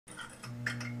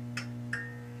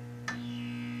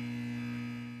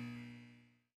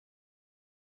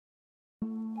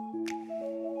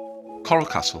Coral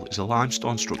Castle is a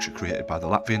limestone structure created by the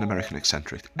Latvian-American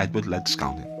eccentric Edward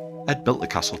Leedskalnin. Ed built the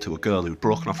castle to a girl who'd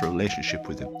broken off a relationship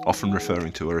with him, often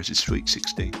referring to her as his Sweet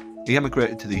 16. He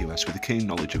emigrated to the US with a keen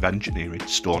knowledge of engineering,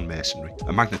 stone masonry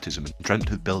and magnetism and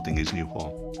dreamt of building his new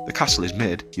home. The castle is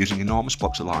made using enormous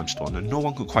blocks of limestone and no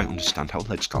one could quite understand how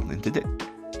Leedskalnin did it.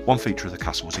 One feature of the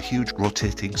castle was a huge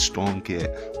rotating stone gate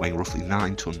weighing roughly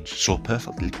 9 tons, so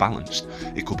perfectly balanced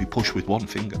it could be pushed with one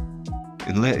finger.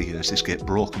 In later years this gate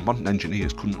broke and modern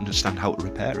engineers couldn't understand how to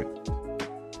repair it.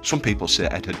 Some people say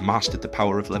Ed had mastered the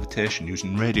power of levitation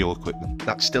using radio equipment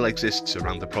that still exists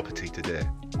around the property today.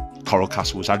 Coral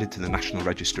Castle was added to the National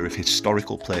Register of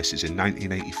Historical Places in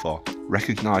 1984,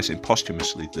 recognising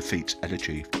posthumously the feats Ed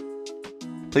achieved.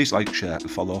 Please like, share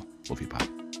and follow. Love you,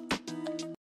 bye.